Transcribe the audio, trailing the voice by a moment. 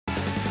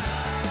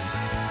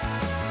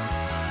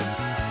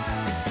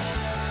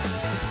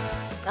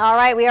All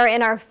right, we are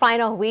in our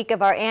final week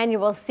of our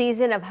annual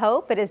Season of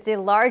Hope. It is the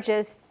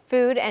largest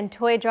food and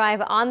toy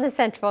drive on the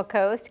Central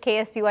Coast.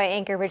 KSBY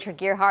anchor Richard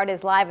Gearhart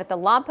is live at the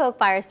Lompoc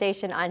Fire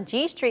Station on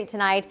G Street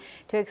tonight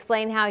to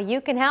explain how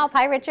you can help.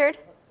 Hi, Richard.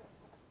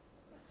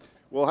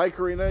 Well, hi,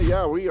 Karina.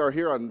 Yeah, we are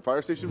here on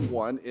Fire Station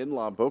 1 in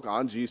Lompoc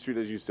on G Street,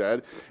 as you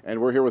said, and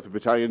we're here with the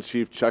Battalion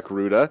Chief Chuck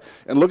Ruda.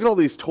 And look at all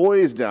these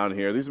toys down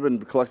here. These have been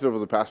collected over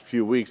the past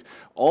few weeks,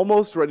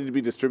 almost ready to be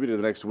distributed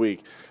the next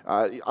week.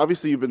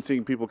 Obviously, you've been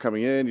seeing people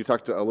coming in. You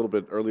talked a little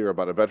bit earlier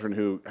about a veteran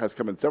who has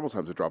come in several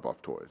times to drop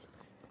off toys.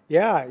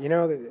 Yeah,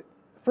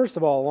 first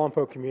of all, the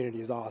Lompoc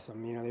community is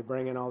awesome. They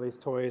bring in all these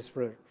toys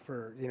for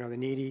the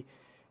needy.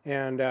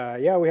 And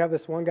yeah, we have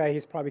this one guy,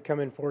 he's probably come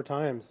in 4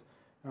 times.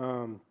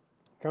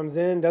 Comes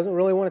in, doesn't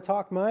really want to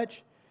talk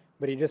much,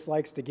 but he just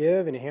likes to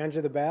give, and he hands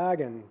you the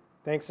bag and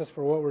thanks us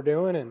for what we're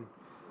doing, and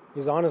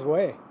he's on his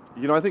way.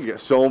 I think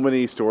so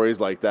many stories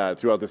like that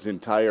throughout this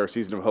entire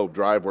Season of Hope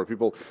drive where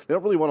people, they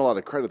don't really want a lot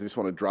of credit, they just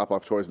want to drop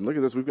off toys. And look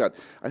at this, we've got,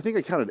 I think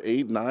I counted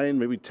 8, 9,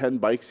 maybe 10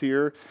 bikes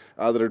here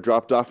that are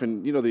dropped off.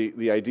 And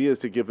the idea is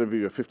to give them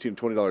maybe a $15,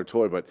 $20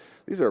 toy, but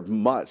these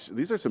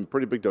are some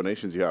pretty big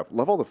donations you have.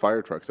 Love all the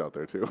fire trucks out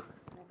there too.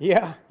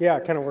 Yeah,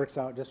 it kind of works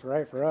out just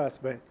right for us.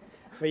 But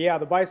yeah,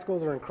 the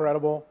bicycles are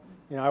incredible.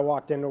 I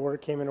walked into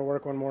work, came into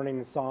work one morning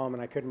and saw them,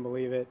 and I couldn't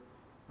believe it.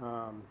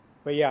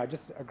 But yeah,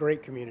 just a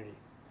great community.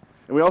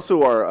 And we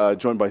also are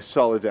joined by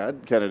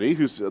Soledad Kennedy,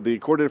 who's the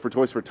coordinator for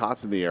Toys for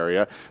Tots in the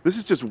area. This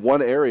is just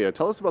one area.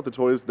 Tell us about the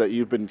toys that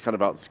you've been kind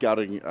of out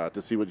scouting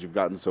to see what you've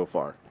gotten so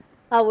far.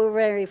 We're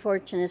very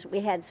fortunate.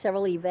 We had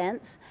several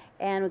events,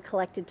 and we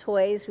collected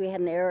toys. We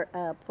had an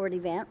airport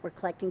event. We're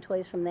collecting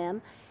toys from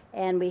them.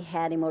 And we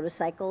had a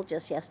motorcycle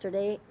just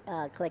yesterday,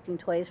 collecting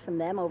toys from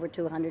them, over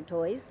 200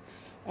 toys.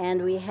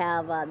 And we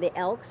have the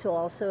Elks, who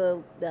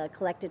also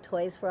collected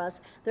toys for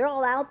us. They're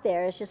all out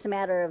there. It's just a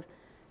matter of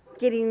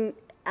getting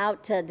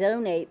out to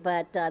donate.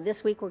 But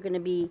this week we're going to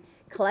be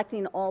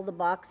collecting all the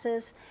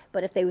boxes.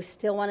 But if they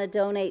still want to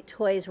donate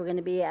toys, we're going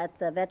to be at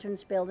the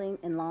Veterans Building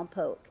in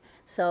Lompoc.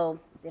 So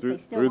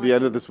through the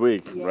end of this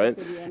week, yes, right?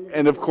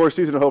 And of course,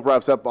 Season of Hope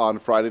wraps up on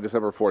Friday,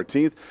 December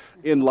 14th.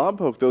 In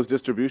Lompoc,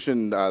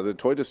 the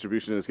toy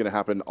distribution is going to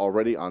happen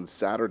already on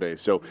Saturday.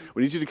 So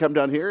we need you to come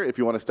down here if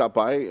you want to stop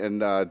by and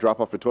drop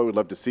off a toy. We'd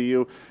love to see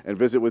you and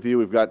visit with you.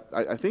 We've got,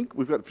 I think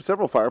we've got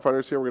several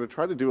firefighters here. We're going to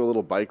try to do a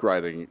little bike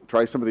riding,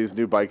 try some of these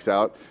new bikes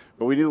out.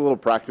 But we need a little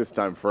practice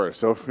time first.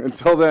 So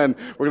until then,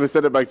 we're going to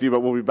send it back to you,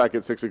 but we'll be back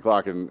at 6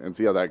 o'clock and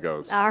see how that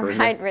goes. All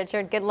right,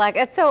 Richard, good luck.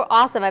 It's so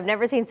awesome. I've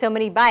never seen so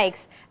many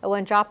bikes at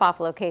one drop-off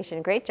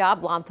location. Great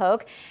job,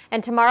 Lompoc.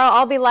 And tomorrow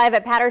I'll be live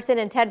at Patterson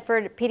and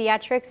Tedford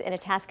Pediatrics in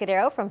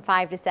Atascadero from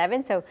 5 to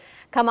 7. So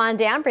come on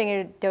down, bring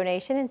your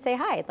donation, and say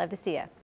hi. I'd love to see you.